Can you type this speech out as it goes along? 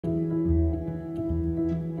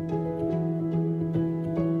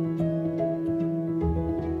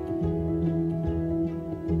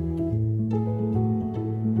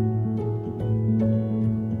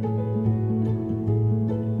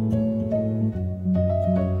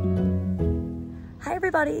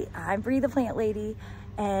everybody, I'm Bree the Plant Lady,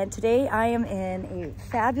 and today I am in a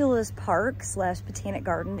fabulous park slash botanic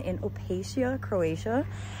garden in Opatija, Croatia.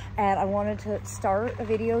 And I wanted to start a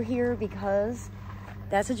video here because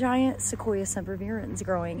that's a giant Sequoia sempervirens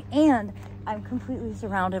growing, and I'm completely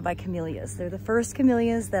surrounded by camellias. They're the first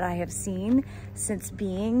camellias that I have seen since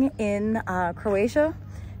being in Croatia,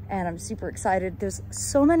 and I'm super excited. There's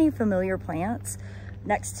so many familiar plants.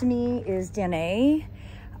 Next to me is Danae.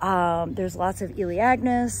 There's lots of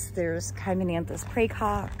Elaeagnus, there's Chimonanthus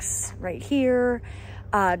praecox right here,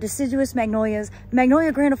 deciduous magnolias.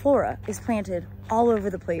 Magnolia grandiflora is planted all over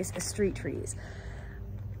the place as street trees.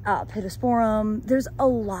 Pittosporum, there's a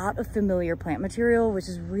lot of familiar plant material, which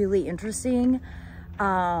is really interesting.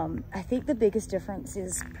 I think the biggest difference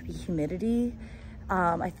is humidity.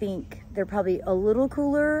 I think they're probably a little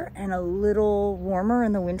cooler and a little warmer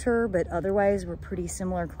in the winter, but otherwise we're pretty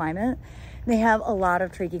similar climate. They have a lot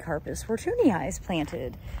of Trachycarpus fortunii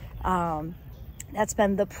planted. That's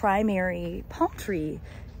been the primary palm tree,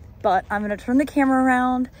 but I'm gonna turn the camera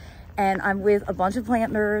around and I'm with a bunch of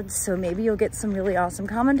plant nerds, so maybe you'll get some really awesome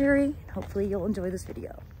commentary. Hopefully you'll enjoy this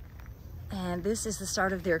video. And this is the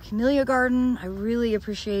start of their camellia garden. I really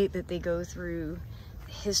appreciate that they go through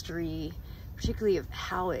the history, particularly of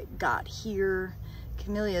how it got here.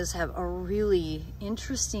 Camellias have a really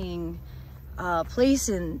interesting place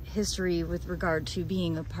in history with regard to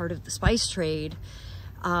being a part of the spice trade.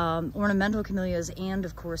 Ornamental camellias and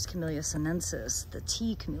of course Camellia sinensis, the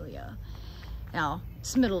tea camellia. Now,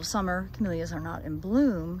 it's the middle of summer, camellias are not in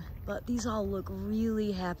bloom, but these all look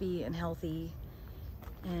really happy and healthy.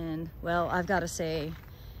 And well, I've got to say,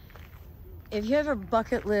 if you have a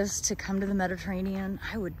bucket list to come to the Mediterranean,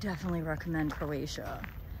 I would definitely recommend Croatia.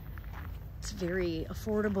 It's very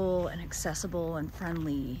affordable and accessible and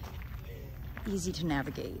friendly, easy to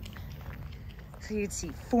navigate. So you'd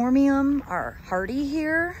see Formium are hardy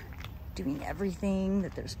here, doing everything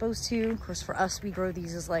that they're supposed to. Of course, for us, we grow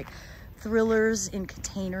these as like thrillers in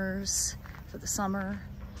containers for the summer.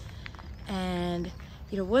 And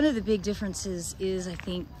you know, one of the big differences is I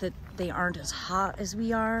think that they aren't as hot as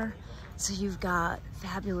we are. So you've got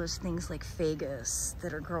fabulous things like Fagus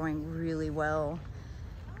that are growing really well.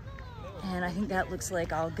 And I think that looks like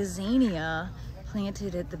Algazania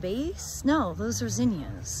planted at the base. No, those are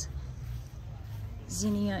zinnias.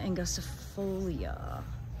 Zinnia angustifolia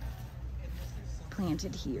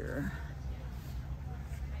planted here.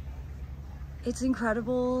 It's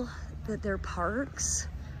incredible that their parks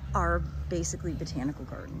are basically botanical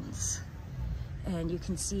gardens. And you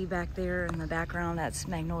can see back there in the background, that's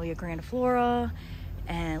Magnolia grandiflora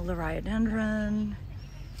and Liriodendron.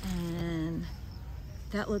 And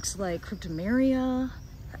that looks like Cryptomeria,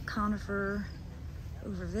 that conifer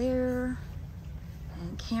over there.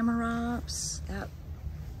 And Camarops,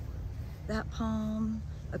 that palm.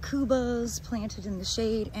 Acubas planted in the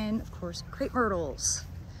shade, and of course, crepe myrtles.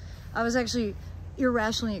 I was actually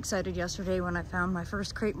irrationally excited yesterday when I found my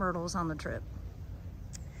first crepe myrtles on the trip.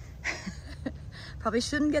 Probably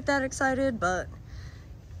shouldn't get that excited, but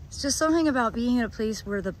it's just something about being in a place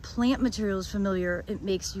where the plant material is familiar. It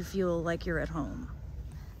makes you feel like you're at home.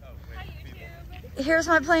 Here's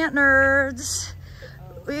my plant nerds.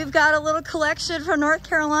 We've got a little collection from North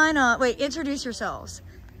Carolina. Wait, introduce yourselves.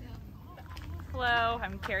 Hello,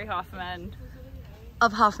 I'm Carrie Hoffman.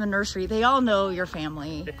 Of Hoffman Nursery. They all know your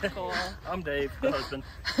family. Cool. I'm Dave, the husband.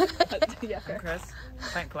 Yeah, I'm Chris,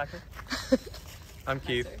 plant collector. I'm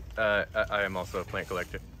Keith. I am also a plant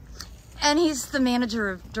collector. And he's the manager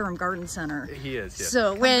of Durham Garden Center. He is, yes.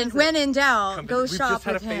 So when in doubt, go shop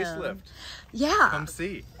with him. We've just had a facelift. Yeah. Come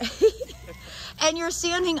see. And you're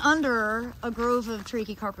standing under a grove of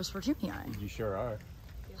Trachycarpus fortunii. You sure are.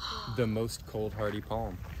 The most cold hardy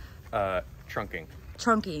palm. Trunking.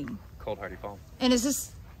 Trunking. Cold hardy palm. And is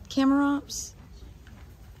this Camarops?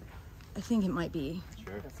 I think it might be.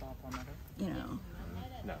 Sure. You know.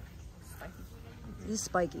 No. This is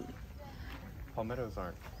spiky. Palmettos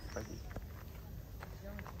aren't spiky.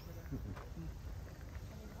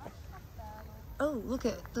 Oh, look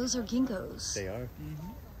at those are ginkgos. They are.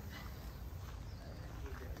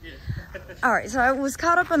 All right, so I was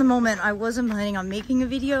caught up in the moment. I wasn't planning on making a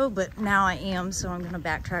video, but now I am, so I'm gonna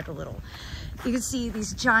backtrack a little. You can see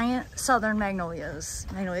these giant southern magnolias,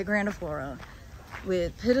 Magnolia grandiflora,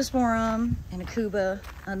 with Pittosporum and Acuba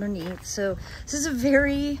underneath. So this is a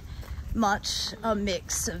very much a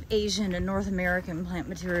mix of Asian and North American plant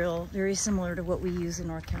material, very similar to what we use in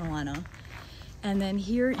North Carolina. And then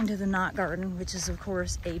here into the knot garden, which is of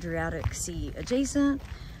course Adriatic Sea adjacent,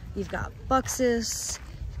 you've got Buxus,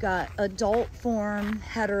 you've got adult form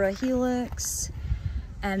Hetera helix,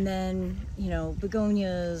 and then, you know,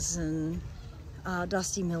 begonias and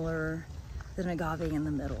Dusty Miller, then agave in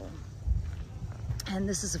the middle. And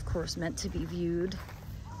this is of course meant to be viewed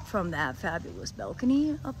from that fabulous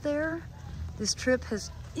balcony up there. This trip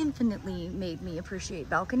has infinitely made me appreciate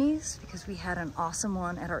balconies because we had an awesome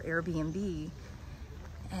one at our Airbnb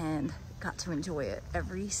and got to enjoy it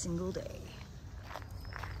every single day.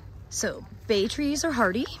 So bay trees are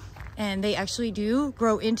hardy and they actually do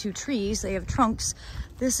grow into trees. They have trunks.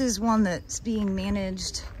 This is one that's being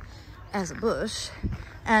managed as a bush.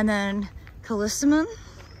 And then callistemon,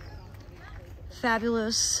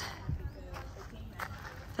 fabulous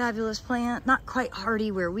plant. Not quite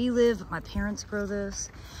hardy where we live, but my parents grow this.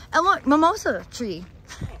 And look, mimosa tree.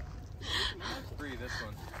 This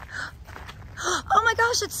one. Oh my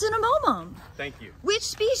gosh, it's cinnamomum. Thank you. Which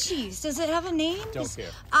species? Does it have a name? Don't care.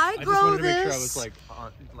 I grow just wanted to this. make sure I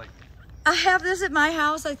was like I have this at my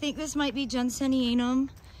house. I think this might be Gensenianum.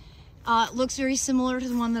 It looks very similar to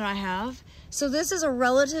the one that I have. So this is a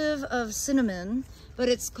relative of cinnamon, but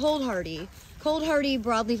it's cold hardy. Cold hardy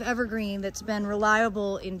broadleaf evergreen that's been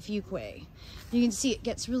reliable in Fuquay. You can see it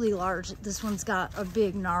gets really large. This one's got a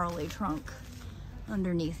big gnarly trunk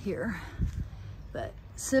underneath here. But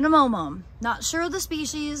cinnamomum, not sure of the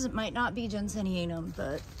species. It might not be Gensenianum,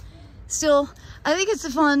 but still, I think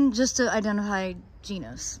it's fun just to identify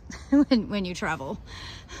genus when you travel.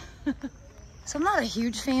 So I'm not a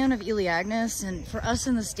huge fan of Elaeagnus, and for us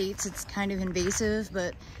in the States, it's kind of invasive,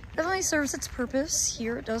 but definitely serves its purpose.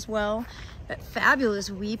 Here it does well. That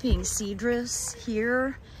fabulous weeping cedrus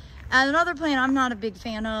here. And another plant I'm not a big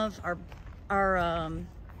fan of are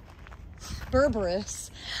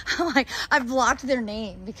berberis. I've blocked their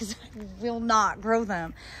name because I will not grow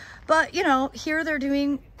them. But you know, here they're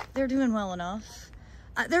doing well enough.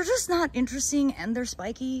 They're just not interesting and they're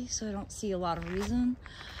spiky, so I don't see a lot of reason.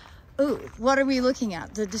 Ooh, what are we looking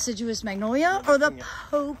at? The deciduous magnolia or the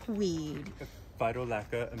pokeweed?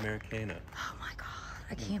 Phytolacca americana. Oh my God,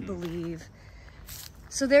 I can't believe.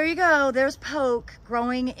 So there you go. There's poke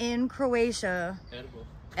growing in Croatia. Edible.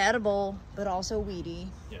 Edible, but also weedy.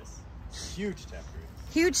 Yes. Huge taproot.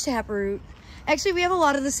 Huge taproot. Actually, we have a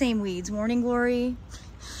lot of the same weeds. Morning glory.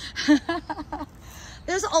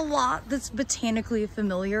 There's a lot that's botanically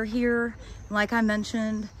familiar here. Like I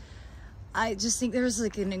mentioned, I just think there's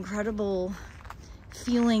like an incredible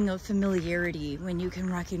feeling of familiarity when you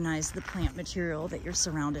can recognize the plant material that you're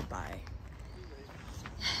surrounded by.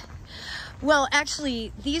 Well,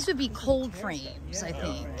 actually, these would be cold frames, I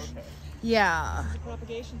think. Yeah.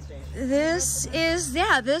 This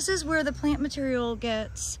is where the plant material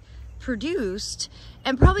gets produced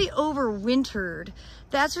and probably overwintered.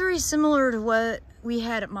 That's very similar to what we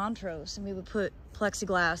had at Montrose, and we would put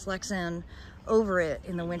plexiglass, Lexan, over it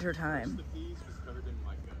in the wintertime. The bees was covered in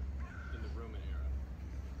mica in the Roman era.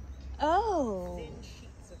 Oh.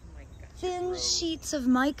 Thin sheets of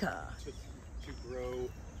mica. To grow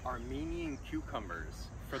Armenian cucumbers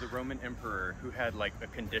for the Roman emperor who had like a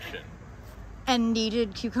condition. And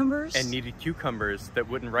needed cucumbers? And needed cucumbers that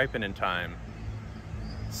wouldn't ripen in time.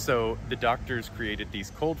 So the doctors created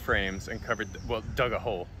these cold frames and dug a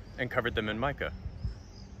hole and covered them in mica.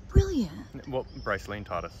 Brilliant. Well, Bryce Lane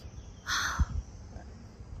taught us.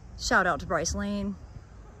 Shout out to Bryce Lane.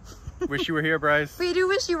 Wish you were here, Bryce. We do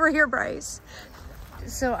wish you were here, Bryce.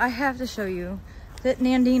 So I have to show you that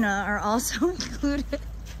Nandina are also included.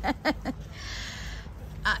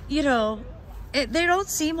 You know, they don't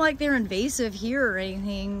seem like they're invasive here or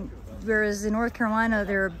anything, whereas in North Carolina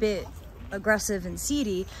they're a bit aggressive and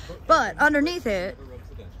seedy, but underneath it,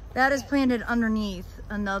 that is planted underneath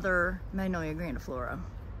another Magnolia grandiflora.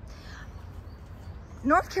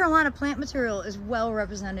 North Carolina plant material is well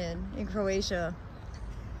represented in Croatia.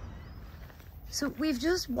 So we've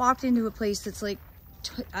just walked into a place that's like,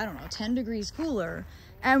 I don't know, 10 degrees cooler,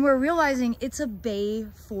 and we're realizing it's a bay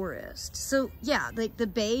forest. So yeah, like the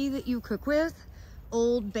bay that you cook with,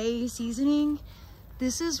 Old Bay seasoning,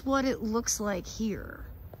 this is what it looks like here.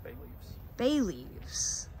 Bay leaves. Bay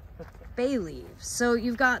leaves. Bay leaves. So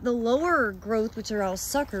you've got the lower growth, which are all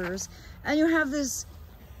suckers, and you have this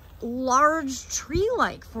large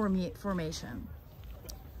tree-like formation.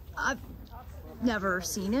 I've never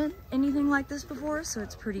seen anything like this before, so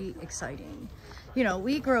it's pretty exciting. You know,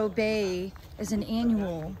 we grow bay as an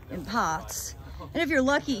annual in pots, and if you're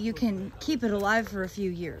lucky, you can keep it alive for a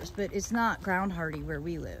few years, but it's not ground hardy where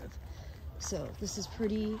we live. So this is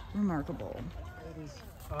pretty remarkable.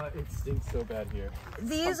 It stinks so bad here.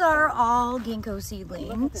 These are all ginkgo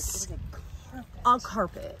seedlings. A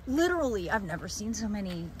carpet. Literally, I've never seen so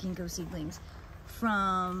many ginkgo seedlings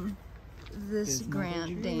from this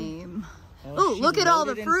grand dame. Oh, look at all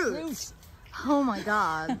the fruits. Oh my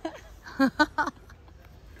God.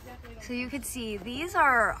 So you can see these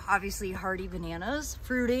are obviously hardy bananas,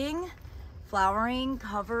 fruiting, flowering,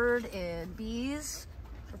 covered in bees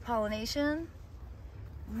for pollination.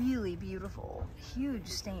 Really beautiful, huge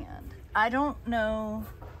stand. I don't know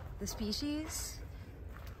the species.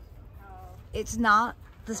 It's not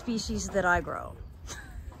the species that I grow.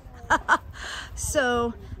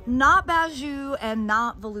 So not Bajou and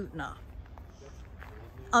not Velutina.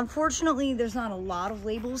 Unfortunately, there's not a lot of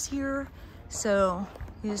labels here, so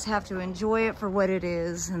you just have to enjoy it for what it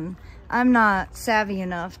is. And I'm not savvy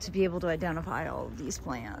enough to be able to identify all of these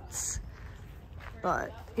plants,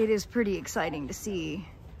 but it is pretty exciting to see.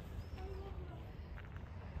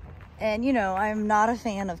 And you know, I'm not a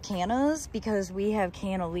fan of cannas because we have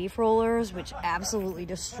canna leaf rollers, which absolutely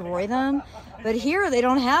destroy them. But here they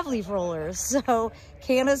don't have leaf rollers, so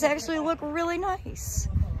cannas actually look really nice.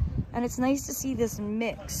 And it's nice to see this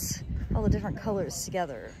mix, all the different colors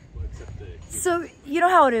together. So you know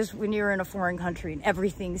how it is when you're in a foreign country and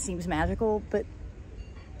everything seems magical, but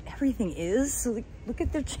everything is. So like, look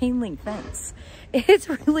at their chain link fence. It's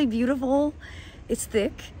really beautiful. It's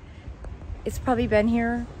thick. It's probably been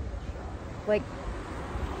here like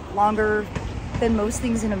longer than most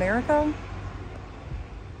things in America.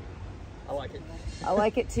 I like it. I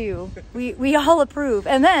like it too. We all approve.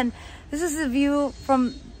 And then this is the view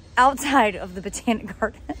from outside of the Botanic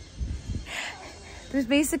Garden. There's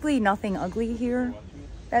basically nothing ugly here.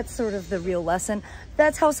 That's sort of the real lesson.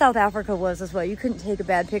 That's how South Africa was as well. You couldn't take a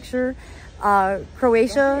bad picture.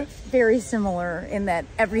 Croatia, very similar in that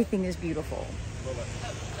everything is beautiful.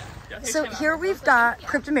 So here we've got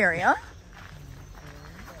Cryptomeria.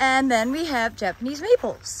 And then we have Japanese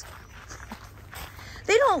maples.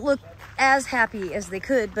 They don't look as happy as they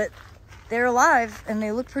could, but they're alive and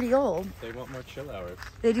they look pretty old. They want more chill hours.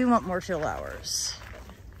 They do want more chill hours.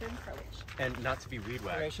 And not to be weed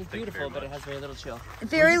whacked. Croatia's beautiful, but it has very little chill.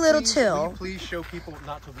 Very little Will chill. you please show people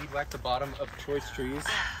not to weed whack the bottom of choice trees?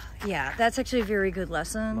 Yeah, that's actually a very good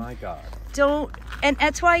lesson. My God. Don't, and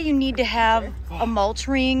that's why you need to have a mulch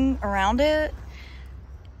ring around it.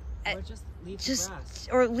 Or just leave the grass.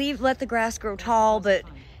 Or let the grass grow tall, but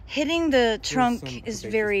hitting the trunk is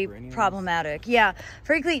very problematic. Yeah,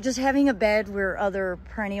 frankly, just having a bed where other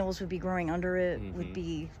perennials would be growing under it would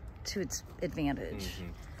be to its advantage.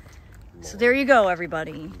 So there you go,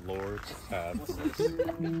 everybody. Lord have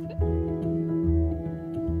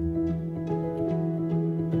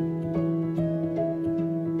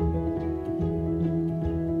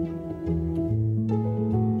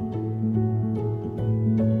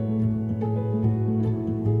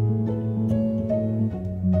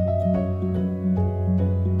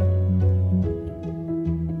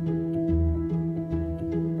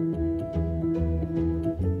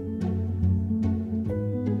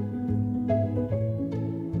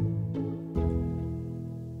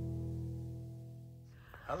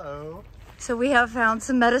Hello. So we have found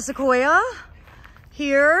some metasequoia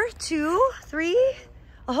here, 2, 3,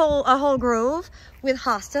 a whole grove with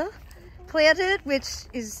hosta planted, which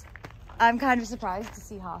is, I'm kind of surprised to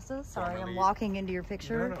see hosta. Sorry, I'm walking into your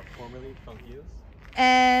picture. No, formerly funkias.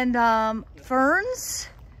 And ferns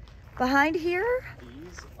behind here.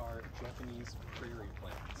 These are Japanese prairie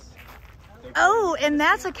plants. Oh, and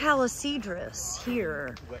that's a Chalcedrus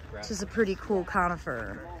here, which is a pretty cool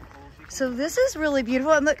conifer. So this is really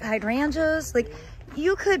beautiful. And look, hydrangeas. Like,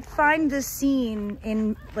 you could find this scene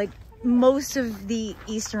in like most of the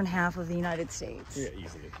eastern half of the United States. Yeah,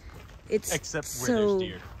 easily. It's Except where so, there's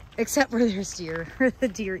deer. Except where there's deer. Where the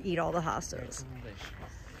deer eat all the hostas.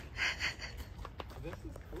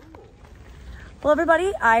 Well,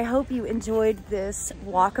 everybody, I hope you enjoyed this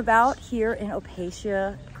walkabout here in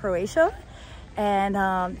Opatija, Croatia. And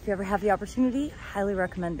if you ever have the opportunity, highly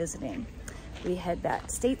recommend visiting. We head back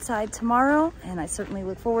stateside tomorrow, and I certainly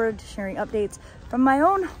look forward to sharing updates from my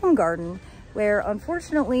own home garden, where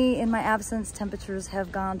unfortunately in my absence, temperatures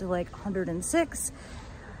have gone to like 106.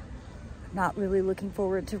 Not really looking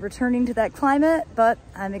forward to returning to that climate, but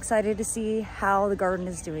I'm excited to see how the garden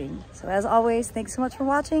is doing. So as always, thanks so much for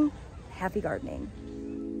watching. Happy gardening.